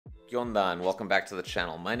¿Qué onda? And welcome back to the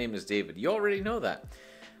channel. My name is David. You already know that.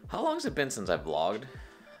 How long has it been since I vlogged?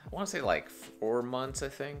 I want to say like 4 months, I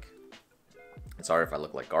think. Sorry if I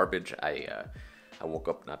look like garbage. I woke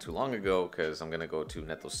up not too long ago because I'm going to go to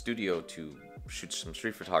Neto's studio to shoot some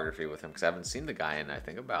street photography with him because I haven't seen the guy in I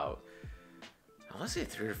think about, I want to say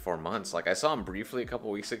 3 or 4 months. Like I saw him briefly a couple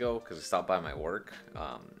weeks ago because he stopped by my work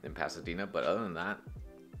in Pasadena. But other than that,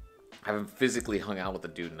 I haven't physically hung out with the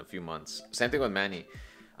dude in a few months. Same thing with Manny.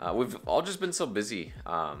 We've all just been so busy.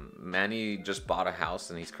 Manny just bought a house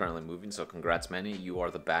and he's currently moving, so congrats, Manny. You are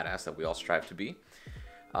the badass that we all strive to be.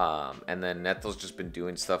 And then Neto's just been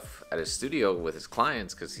doing stuff at his studio with his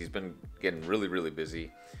clients because he's been getting really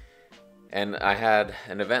busy. And I had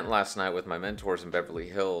an event last night with my mentors in Beverly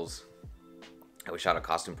Hills. We shot a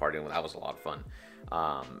costume party and that was a lot of fun.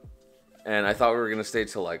 And I thought we were going to stay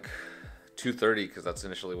till like 2:30 because that's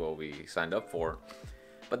initially what we signed up for.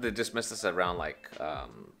 But they dismissed us at around like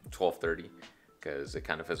 12:30 because it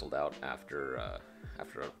kind of fizzled out after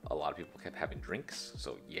a lot of people kept having drinks.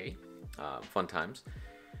 So yay, fun times.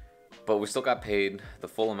 But we still got paid the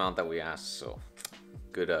full amount that we asked. So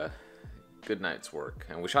good night's work.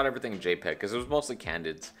 And we shot everything in JPEG because it was mostly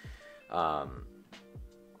candids. And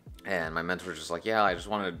my mentor was just like, yeah, I just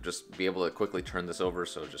want to just be able to quickly turn this over.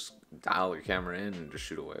 So just dial your camera in and just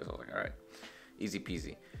shoot away. So I was like, all right, easy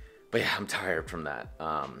peasy. But yeah, I'm tired from that.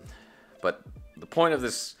 But the point of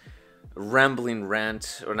this rambling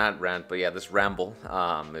rant, or not rant, but yeah, this ramble,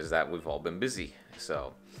 is that we've all been busy.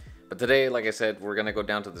 So, but today, like I said, we're gonna go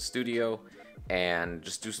down to the studio and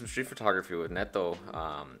just do some street photography with Neto,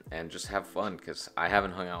 and just have fun because I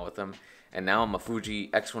haven't hung out with him, and now I'm a Fuji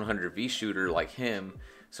X100V shooter like him.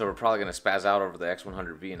 So we're probably gonna spaz out over the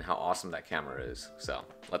X100V and how awesome that camera is. So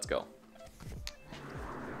let's go.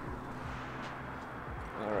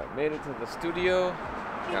 Alright, made it to the studio.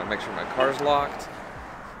 Gotta make sure my car's locked.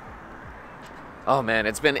 Oh man,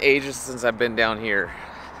 it's been ages since I've been down here.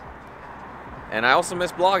 And I also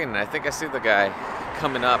miss blogging, and I think I see the guy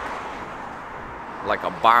coming up like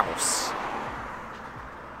a boss.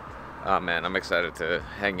 Oh man, I'm excited to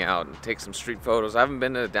hang out and take some street photos. I haven't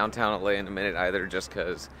been to downtown LA in a minute either, just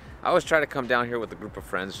because I always try to come down here with a group of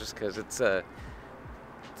friends, just because it's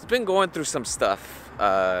been going through some stuff.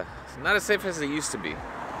 Not as safe as it used to be.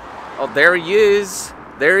 Oh, there he is.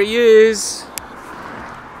 There he is.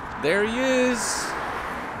 There he is.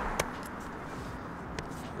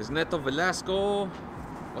 Is Neto Velasco.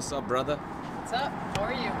 What's up, brother? What's up? How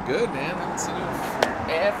are you? Good, man. I haven't seen you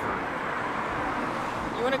forever.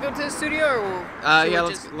 You want to go to the studio or? Yeah,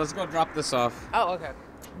 let's go drop this off. Oh, okay.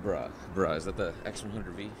 Bruh, is that the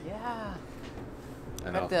X100V? Yeah.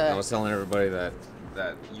 I know. I was telling everybody that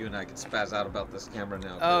you and I can spaz out about this camera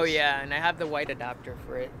now. Oh yeah, and I have the white adapter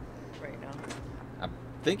for it right now. I'm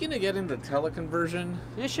thinking of getting the teleconversion.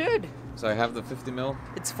 You should. So I have the 50mm.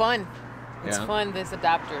 It's fun. It's fun, these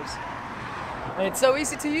adapters. And it's so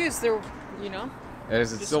easy to use. They're, you know.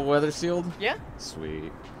 Is it still weather sealed? Yeah.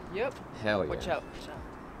 Sweet. Yep. Hell yeah. Watch out.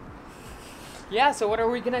 Yeah, so what are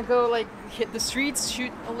we gonna go, like, hit the streets,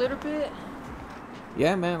 shoot a little bit?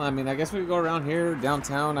 Yeah, man. I mean, I guess we could go around here,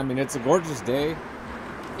 downtown. I mean, it's a gorgeous day.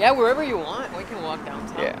 Yeah, wherever you want. We can walk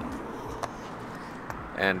downtown. Yeah.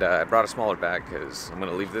 And I brought a smaller bag because I'm going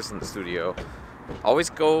to leave this in the studio. Always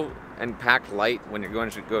go and pack light when you're going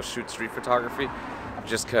to go shoot street photography,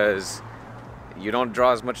 just because you don't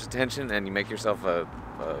draw as much attention and you make yourself a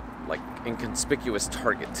like inconspicuous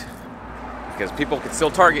target. Because people can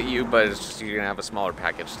still target you, but it's just you're going to have a smaller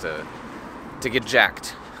package to get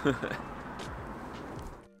jacked.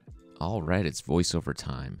 All right, it's voiceover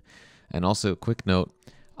time. And also, quick note,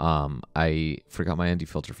 I forgot my ND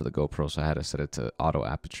filter for the GoPro, so I had to set it to auto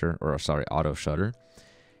aperture, or sorry, auto shutter.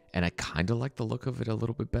 And I kind of like the look of it a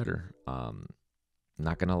little bit better.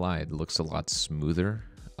 Not gonna lie, it looks a lot smoother,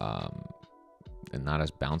 and not as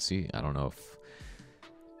bouncy. I don't know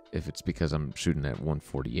if it's because I'm shooting at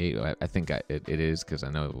 148. I think it is, because I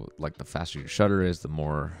know like the faster your shutter is, the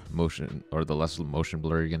more motion or the less motion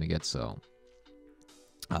blur you're gonna get. So,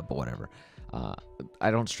 but whatever.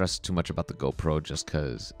 I don't stress too much about the GoPro just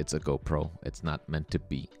because it's a GoPro. It's not meant to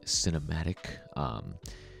be cinematic.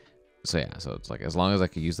 So yeah, so it's like as long as I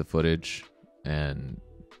can use the footage and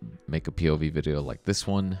make a POV video like this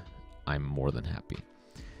one, I'm more than happy.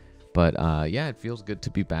 But yeah, it feels good to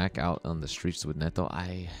be back out on the streets with Neto.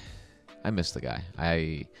 I miss the guy.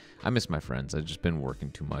 I miss my friends. I've just been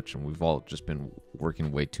working too much, and we've all just been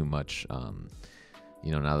working way too much.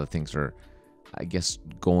 You know, now that things are, I guess,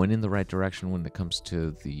 going in the right direction when it comes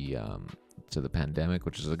to the pandemic,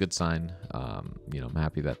 which is a good sign. You know, I'm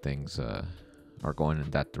happy that things are going in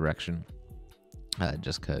that direction.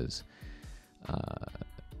 Just because,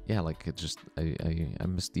 yeah, like it just I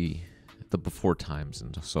miss the before times,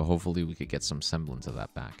 and so hopefully we could get some semblance of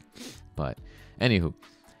that back. But anywho,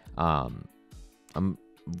 I'm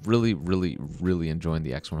really enjoying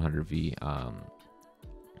the X100V.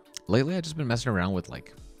 Lately I've just been messing around with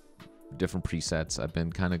like different presets. I've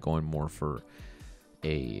been kind of going more for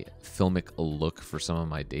a filmic look for some of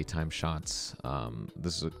my daytime shots.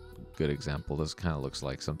 This is a good example. This kind of looks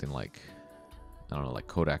like something like, I don't know, like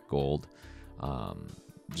Kodak Gold,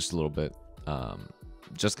 just a little bit,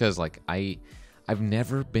 just because like I've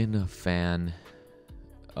never been a fan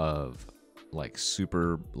of like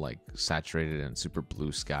super like saturated and super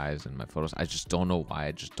blue skies in my photos. I just don't know why.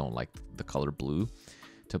 I just don't like the color blue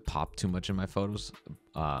to pop too much in my photos.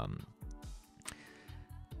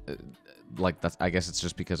 Like that's, I guess it's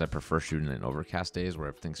just because I prefer shooting in overcast days where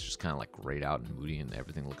everything's just kind of like grayed out and moody and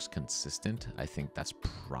everything looks consistent. I think that's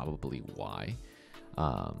probably why.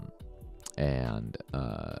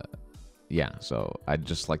 Yeah, so I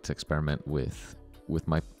just like to experiment with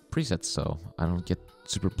my presets so I don't get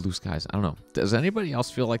super blue skies. I don't know. Does anybody else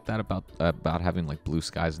feel like that about having like blue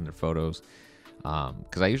skies in their photos?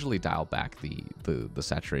 Because I usually dial back the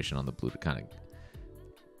saturation on the blue to kind of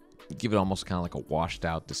give it almost kind of like a washed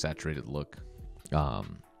out, desaturated look.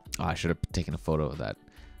 I should have taken a photo of that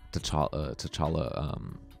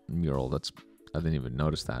T'Challa mural. I didn't even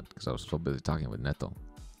notice that because I was so busy talking with Neto.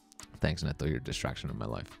 Thanks, Neto. You're a distraction in my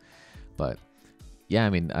life. But yeah, I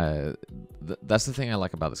mean, that's the thing I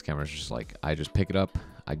like about this camera. It's just like I just pick it up,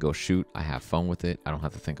 I go shoot, I have fun with it. I don't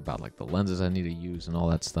have to think about like the lenses I need to use and all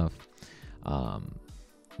that stuff.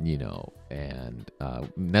 You know, and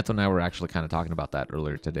Neto and I were actually kind of talking about that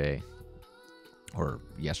earlier today, or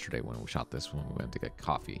yesterday when we shot this, when we went to get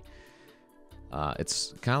coffee.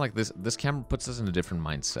 It's kind of like this camera puts us in a different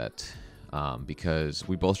mindset, because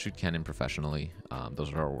we both shoot Canon professionally.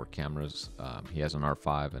 Those are our work cameras. He has an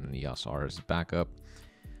R5 and an EOS R as backup.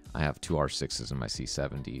 I have two R6s in my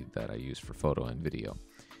C70 that I use for photo and video.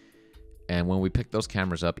 And when we pick those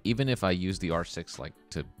cameras up, even if I use the R6 like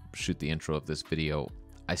to shoot the intro of this video,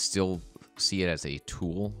 I still see it as a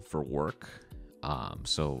tool for work.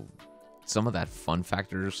 So some of that fun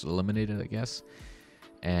factor is eliminated, I guess.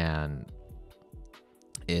 And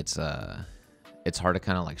it's hard to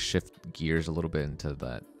kind of like shift gears a little bit into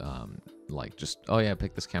that, like just, oh yeah,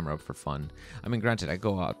 pick this camera up for fun. I mean, granted, I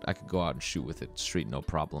could go out and shoot with it street, no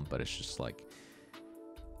problem, but it's just like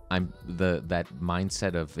that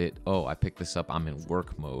mindset of it, oh, I picked this up, I'm in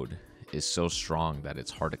work mode, is so strong that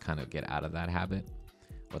it's hard to kind of get out of that habit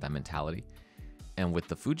or that mentality. And with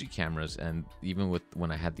the Fuji cameras, and even with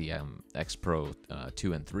when I had the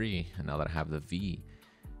X-Pro2 and 3, and now that I have the V,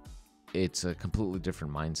 it's a completely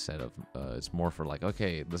different mindset of it's more for like,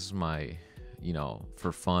 okay, this is my, you know,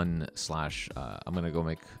 for fun / I'm gonna go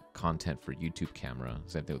make content for YouTube camera.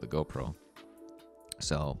 Same thing with the GoPro.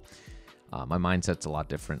 So my mindset's a lot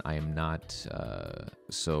different. I am not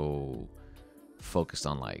so focused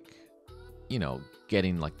on like, you know,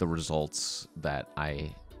 getting like the results that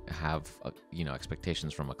I have, you know,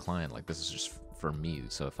 expectations from a client. Like this is just for me.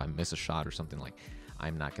 So if I miss a shot or something, like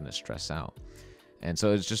I'm not gonna stress out. And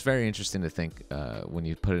so it's just very interesting to think when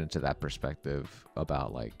you put it into that perspective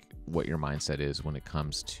about like what your mindset is when it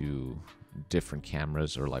comes to different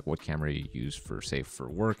cameras, or like what camera you use for, say, for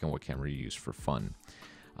work, and what camera you use for fun.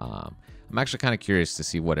 I'm actually kind of curious to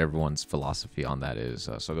see what everyone's philosophy on that is.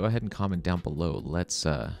 So go ahead and comment down below. Let's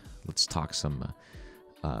talk some,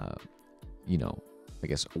 you know, I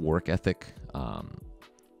guess work ethic.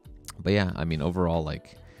 But yeah, I mean, overall,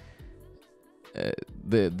 like,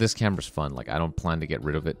 this camera's fun. Like, I don't plan to get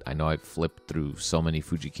rid of it. I know I've flipped through so many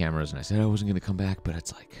Fuji cameras and I said I wasn't gonna come back, but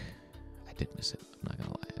it's like I did miss it. I'm not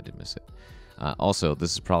gonna lie, I did miss it. Also,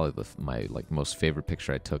 this is probably my like most favorite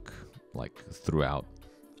picture I took like throughout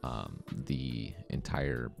the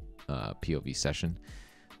entire POV session,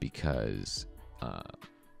 because I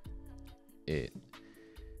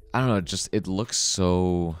don't know, it looks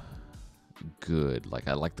so good. Like,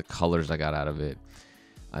 I like the colors I got out of it.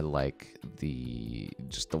 I like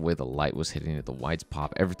just the way the light was hitting it, the whites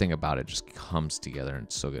pop, everything about it just comes together and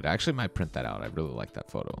it's so good. I actually might print that out. I really like that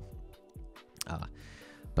photo.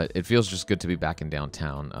 But it feels just good to be back in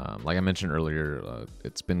downtown. Like I mentioned earlier,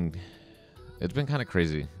 it's been kind of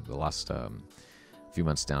crazy the last few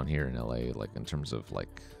months down here in LA. Like, in terms of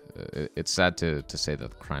like, it's sad to say that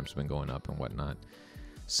the crime's been going up and whatnot.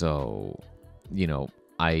 So, you know,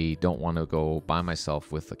 I don't want to go by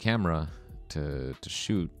myself with a camera to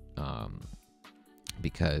shoot,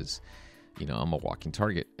 because, you know, I'm a walking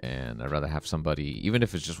target, and I'd rather have somebody, even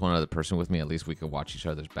if it's just one other person with me, at least we could watch each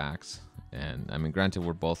other's backs. And I mean, granted,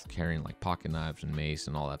 we're both carrying like pocket knives and mace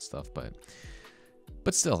and all that stuff, but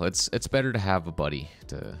But still, it's better to have a buddy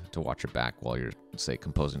to watch your back while you're, say,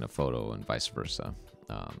 composing a photo and vice versa.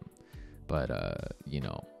 You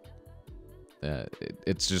know,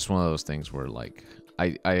 it's just one of those things where, like,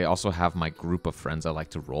 I also have my group of friends I like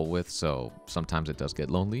to roll with, so sometimes it does get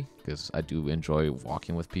lonely because I do enjoy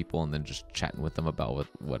walking with people and then just chatting with them about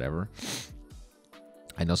whatever.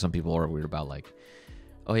 I know some people are weird about, like,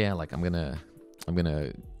 oh yeah, like I'm gonna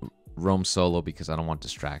roam solo because I don't want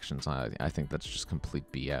distractions. I think that's just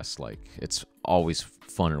complete BS. Like, it's always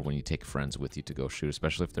funner when you take friends with you to go shoot,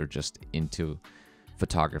 especially if they're just into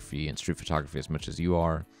photography and street photography as much as you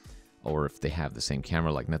are, or if they have the same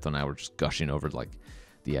camera. Like Neto and I were just gushing over like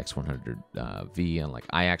the X100V, and like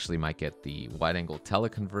I actually might get the wide angle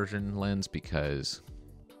teleconversion lens because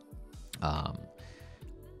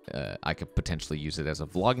I could potentially use it as a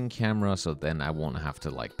vlogging camera, so then I won't have to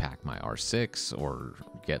like pack my R6 or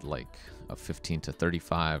get like a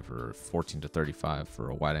 15-35 or 14-35 for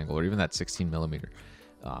a wide angle, or even that 16 millimeter.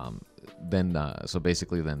 So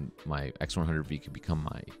basically then my X100V could become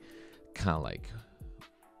my kind of like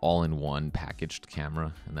all-in-one packaged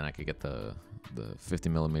camera, and then I could get the 50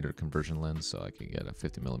 millimeter conversion lens, so I could get a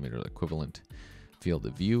 50 millimeter equivalent field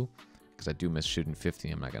of view, because I do miss shooting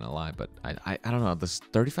 50, I'm not gonna lie. But I don't know, this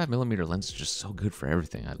 35 millimeter lens is just so good for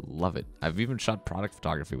everything. I love it. I've even shot product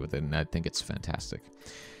photography with it, and I think it's fantastic.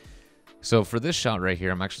 So for this shot right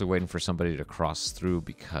here, I'm actually waiting for somebody to cross through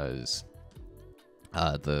because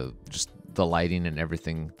the lighting and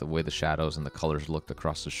everything, the way the shadows and the colors looked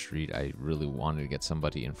across the street, I really wanted to get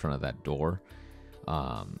somebody in front of that door.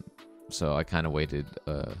 So I kind of waited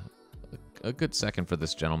a good second for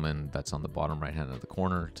this gentleman that's on the bottom right hand of the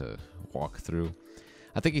corner to walk through.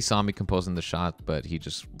 I think he saw me composing the shot, but he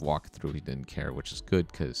just walked through. He didn't care, which is good,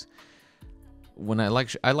 because when I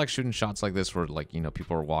like shooting shots like this where, like, you know,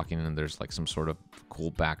 people are walking and there's like some sort of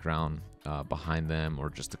cool background behind them, or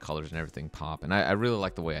just the colors and everything pop. And I really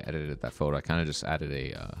like the way I edited that photo. I kind of just added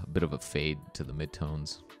a bit of a fade to the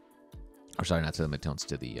midtones, or sorry, not to the midtones,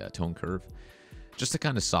 to the tone curve, just to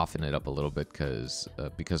kind of soften it up a little bit, because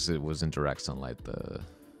it was in direct sunlight,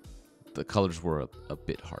 the colors were a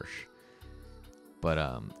bit harsh. But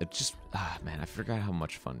it just, man, I forgot how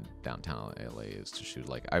much fun downtown LA is to shoot.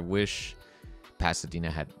 Like, I wish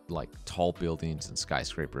Pasadena had like tall buildings and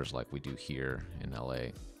skyscrapers like we do here in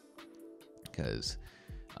LA, because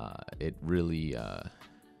it really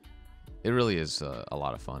is a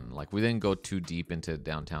lot of fun. Like, we didn't go too deep into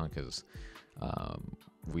downtown because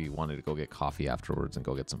we wanted to go get coffee afterwards and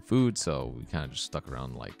go get some food, so we kind of just stuck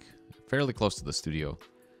around like fairly close to the studio.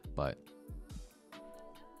 But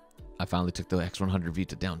I finally took the X100V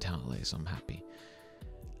to downtown LA, so I'm happy.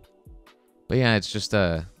 But yeah, it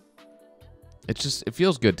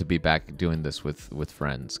feels good to be back doing this with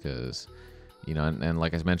friends, because, you know, and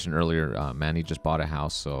like I mentioned earlier, Manny just bought a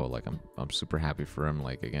house, so like I'm super happy for him.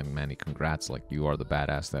 Like, again, Manny, congrats. Like, you are the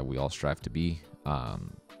badass that we all strive to be.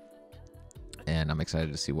 And I'm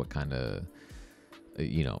excited to see what kind of,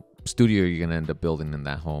 you know, studio you're gonna end up building in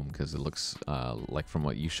that home, because it looks like, from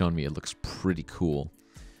what you've shown me, it looks pretty cool.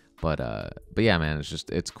 But yeah, man,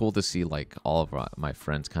 it's cool to see like all of my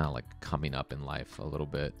friends kind of like coming up in life a little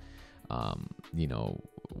bit, you know,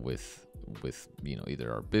 with you know,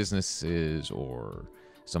 either our businesses or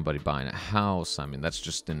somebody buying a house. I mean, that's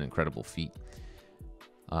just an incredible feat.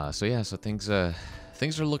 So yeah, so things are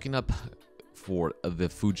looking up for the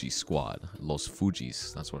Fuji squad, Los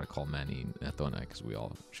Fujis. That's what I call Manny, Neto, and I, because we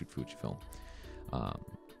all shoot Fujifilm.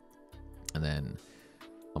 And then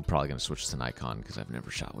I'm probably going to switch to Nikon, because I've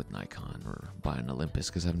never shot with Nikon, or buy an Olympus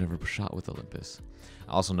because I've never shot with Olympus.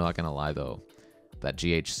 I also, not going to lie though, that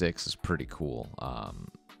GH6 is pretty cool.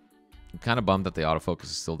 I'm kind of bummed that the autofocus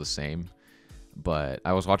is still the same, but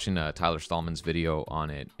I was watching Tyler Stallman's video on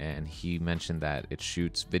it, and he mentioned that it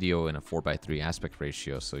shoots video in a 4:3 aspect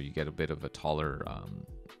ratio, so you get a bit of a taller, I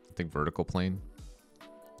think, vertical plane.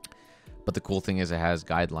 But the cool thing is it has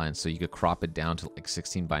guidelines, so you could crop it down to like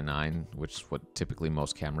 16:9, which is what typically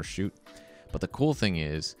most cameras shoot. But the cool thing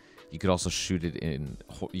is you could also shoot it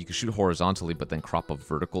you could shoot horizontally, but then crop a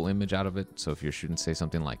vertical image out of it. So if you're shooting, say,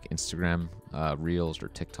 something like Instagram Reels or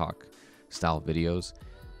TikTok style videos,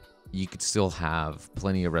 you could still have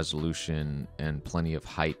plenty of resolution and plenty of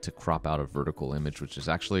height to crop out a vertical image, which is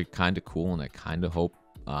actually kind of cool. And I kind of hope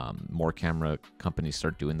more camera companies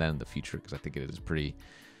start doing that in the future, because I think it is pretty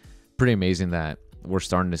amazing that we're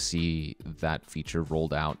starting to see that feature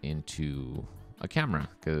rolled out into a camera,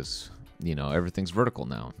 because, you know, everything's vertical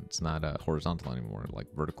now. It's not horizontal anymore. Like,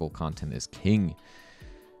 vertical content is king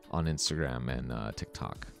on Instagram and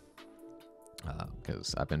TikTok,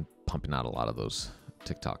 because I've been pumping out a lot of those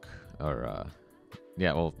TikTok or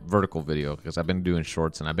yeah, well, vertical video, because I've been doing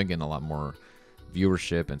shorts and I've been getting a lot more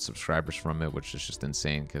viewership and subscribers from it, which is just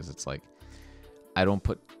insane, because it's like I don't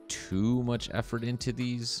put too much effort into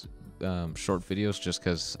these short videos, just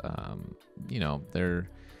because you know, they're,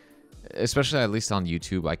 especially at least on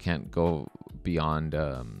YouTube, I can't go beyond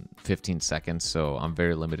 15 seconds, so I'm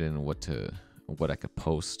very limited in what I could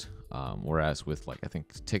post. Whereas with, like, I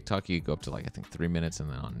think TikTok, you go up to, like, I think 3 minutes, and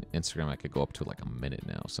then on Instagram I could go up to like a minute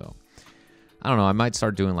now. So I don't know, I might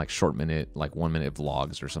start doing like short minute, like 1 minute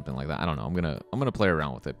vlogs or something like that. I don't know, I'm gonna play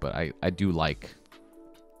around with it, but I do like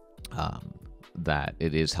that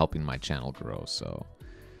it is helping my channel grow. So,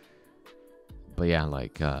 but yeah,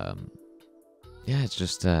 like yeah, it's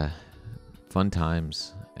just fun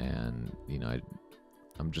times. And you know,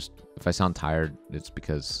 I'm just, if I sound tired, it's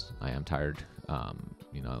because I am tired.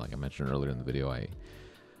 You know, like I mentioned earlier in the video, I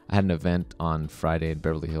had an event on Friday in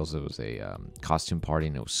Beverly Hills. It was a costume party,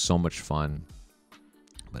 and it was so much fun,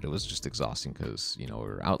 but it was just exhausting because, you know, we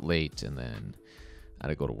were out late, and then I had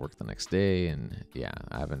to go to work the next day, and yeah,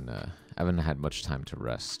 I haven't had much time to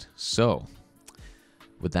rest. So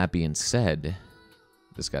with that being said,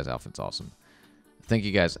 this guy's outfit's awesome. Thank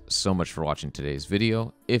you guys so much for watching today's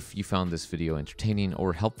video. If you found this video entertaining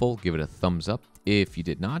or helpful, give it a thumbs up. If you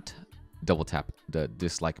did not, double tap the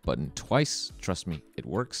dislike button twice. Trust me, it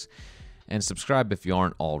works. And subscribe if you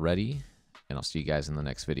aren't already. And I'll see you guys in the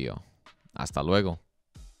next video. Hasta luego.